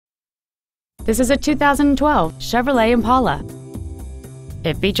This is a 2012 Chevrolet Impala.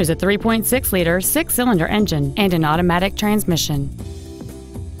 It features a 3.6-liter 6-cylinder engine and an automatic transmission.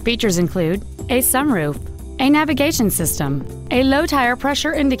 Features include a sunroof, a navigation system, a low tire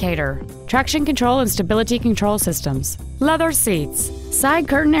pressure indicator, traction control and stability control systems, leather seats, side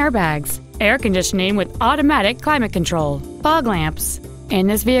curtain airbags, air conditioning with automatic climate control, fog lamps, and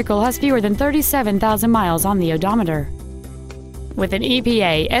this vehicle has fewer than 37,000 miles on the odometer. With an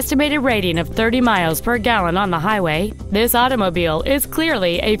EPA estimated rating of 30 miles per gallon on the highway, this automobile is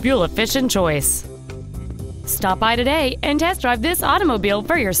clearly a fuel-efficient choice. Stop by today and test drive this automobile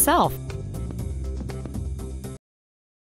for yourself.